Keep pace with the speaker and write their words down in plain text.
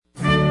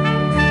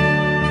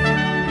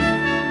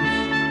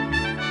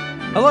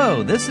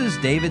Hello, this is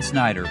David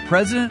Snyder,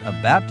 President of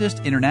Baptist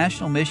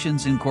International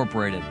Missions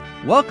Incorporated,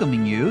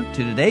 welcoming you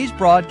to today's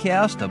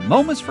broadcast of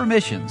Moments for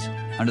Missions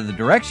under the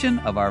direction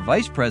of our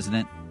Vice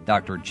President,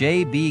 Dr.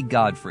 J.B.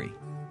 Godfrey.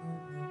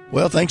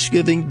 Well,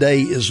 Thanksgiving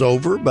Day is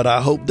over, but I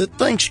hope that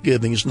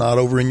Thanksgiving is not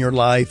over in your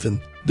life.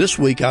 And this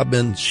week I've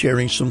been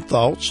sharing some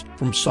thoughts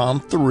from Psalm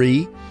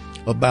 3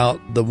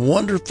 about the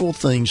wonderful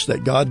things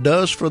that God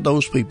does for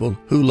those people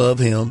who love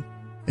Him.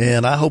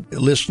 And I hope,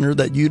 listener,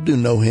 that you do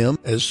know Him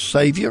as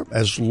Savior,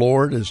 as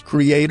Lord, as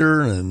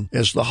Creator, and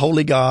as the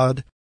Holy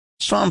God.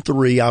 Psalm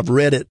 3, I've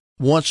read it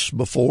once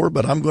before,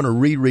 but I'm going to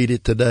reread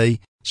it today.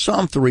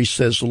 Psalm 3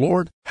 says,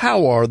 Lord,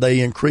 how are they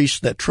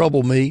increased that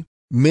trouble me?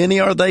 Many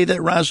are they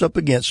that rise up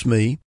against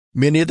me.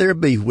 Many there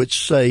be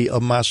which say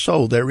of my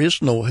soul, there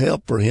is no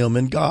help for him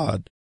in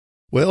God.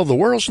 Well, the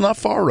world's not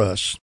for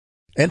us.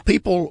 And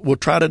people will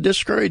try to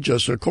discourage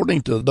us.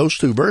 According to those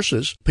two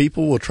verses,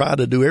 people will try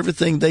to do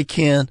everything they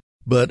can.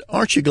 But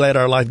aren't you glad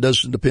our life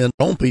doesn't depend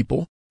on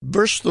people?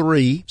 Verse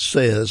 3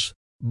 says,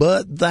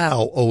 But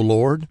thou, O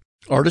Lord,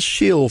 art a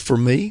shield for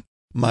me,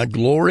 my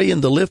glory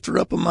and the lifter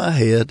up of my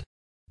head.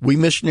 We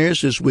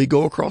missionaries, as we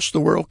go across the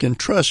world, can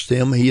trust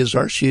Him. He is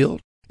our shield.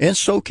 And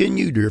so can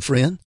you, dear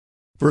friend.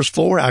 Verse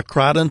 4, I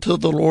cried unto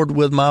the Lord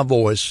with my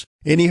voice,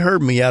 and He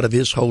heard me out of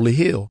His holy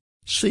hill.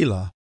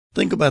 Selah.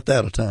 Think about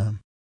that a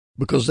time,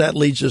 because that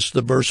leads us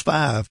to verse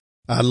 5.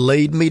 I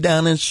laid me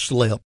down and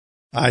slept.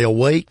 I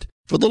awaked.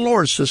 For the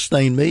Lord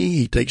sustained me,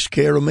 He takes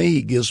care of me,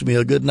 He gives me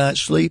a good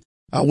night's sleep.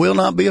 I will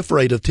not be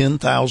afraid of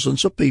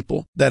 10,000s of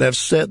people that have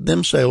set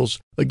themselves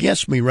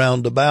against me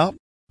round about.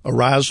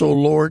 Arise, O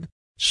Lord,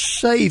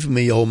 save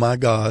me, O my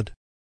God.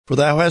 For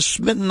Thou hast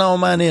smitten all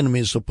mine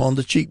enemies upon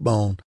the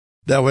cheekbone.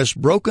 Thou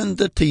hast broken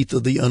the teeth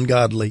of the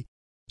ungodly.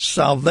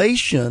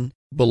 Salvation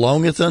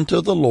belongeth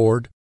unto the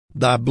Lord.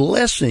 Thy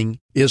blessing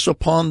is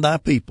upon Thy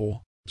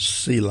people.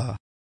 Selah.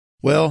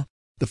 Well,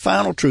 the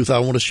final truth I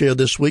want to share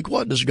this week,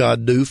 what does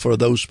God do for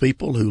those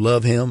people who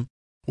love Him?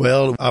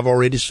 Well, I've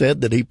already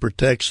said that He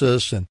protects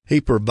us and He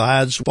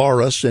provides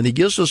for us and He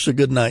gives us a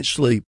good night's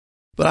sleep.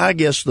 But I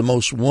guess the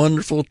most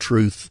wonderful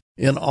truth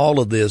in all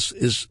of this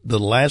is the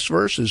last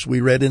verses we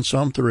read in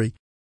Psalm 3.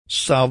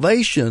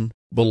 Salvation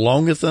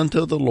belongeth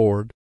unto the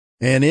Lord,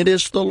 and it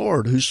is the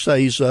Lord who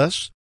saves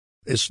us.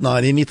 It's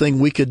not anything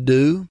we could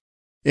do.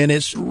 And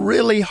it's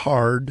really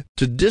hard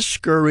to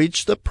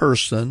discourage the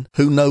person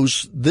who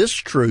knows this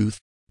truth,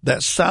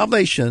 that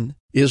salvation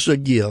is a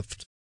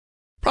gift.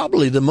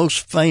 Probably the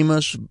most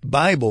famous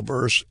Bible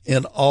verse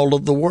in all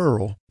of the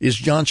world is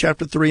John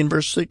chapter 3 and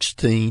verse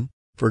 16.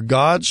 For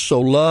God so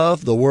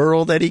loved the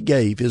world that He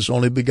gave His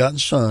only begotten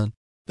Son,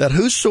 that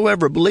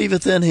whosoever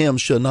believeth in Him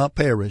shall not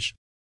perish,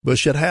 but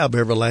should have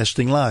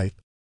everlasting life.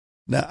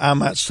 Now I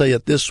might say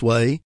it this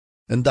way,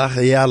 and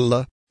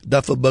dahayalla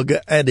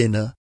dafabaga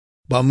adina,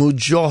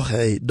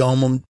 bamujohe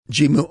domum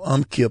jimu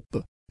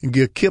amkip,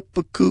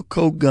 ngikippa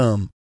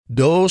kukogum.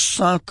 Do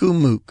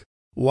sankumuk,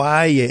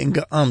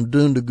 wayenga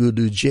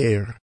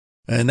amdundagudujer.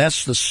 And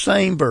that's the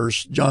same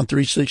verse, John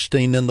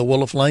 3:16, in the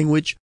Wolof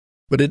language.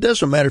 But it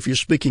doesn't matter if you're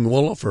speaking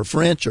Wolof or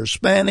French or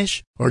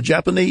Spanish or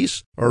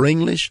Japanese or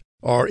English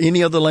or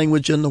any other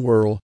language in the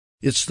world.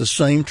 It's the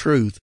same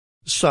truth.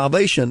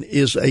 Salvation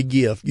is a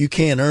gift. You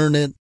can't earn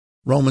it.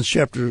 Romans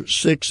chapter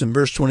 6 and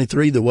verse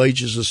 23, the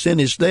wages of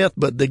sin is death,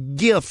 but the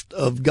gift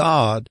of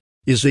God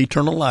is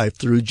eternal life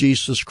through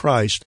Jesus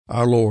Christ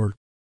our Lord.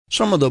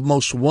 Some of the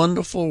most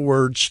wonderful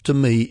words to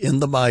me in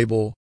the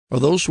Bible are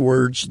those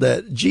words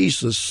that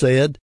Jesus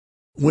said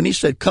when He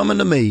said, Come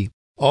unto me,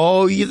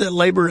 all ye that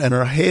labor and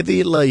are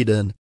heavy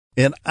laden,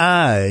 and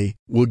I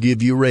will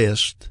give you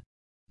rest.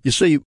 You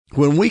see,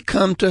 when we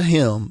come to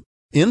Him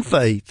in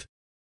faith,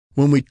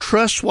 when we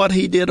trust what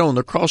He did on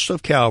the cross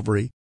of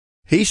Calvary,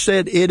 He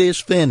said it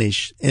is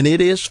finished, and it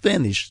is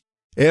finished.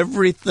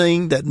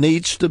 Everything that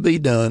needs to be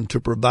done to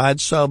provide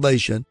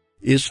salvation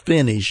is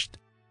finished.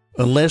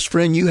 Unless,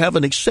 friend, you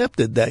haven't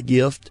accepted that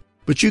gift,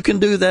 but you can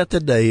do that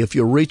today if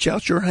you'll reach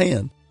out your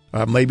hand.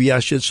 Or maybe I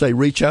should say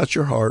reach out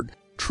your heart.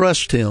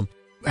 Trust Him.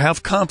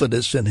 Have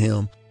confidence in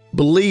Him.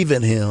 Believe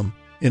in Him.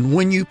 And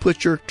when you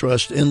put your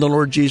trust in the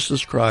Lord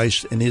Jesus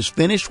Christ and His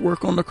finished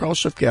work on the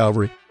cross of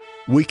Calvary,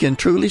 we can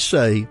truly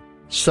say,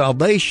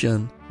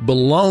 salvation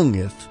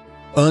belongeth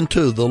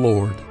unto the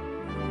Lord.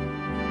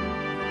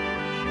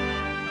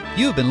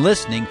 You've been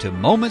listening to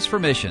Moments for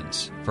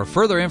Missions. For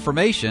further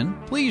information,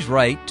 please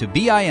write to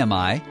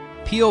BIMI,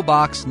 P.O.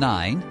 Box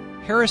 9,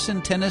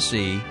 Harrison,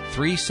 Tennessee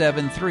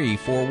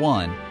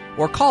 37341,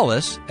 or call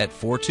us at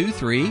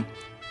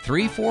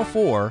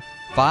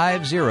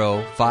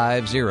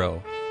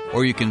 423-344-5050.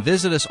 Or you can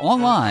visit us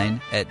online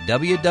at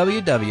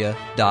www.bimi.org.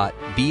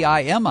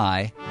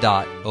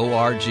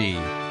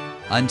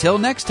 Until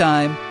next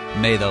time,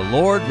 may the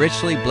Lord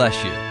richly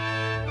bless you.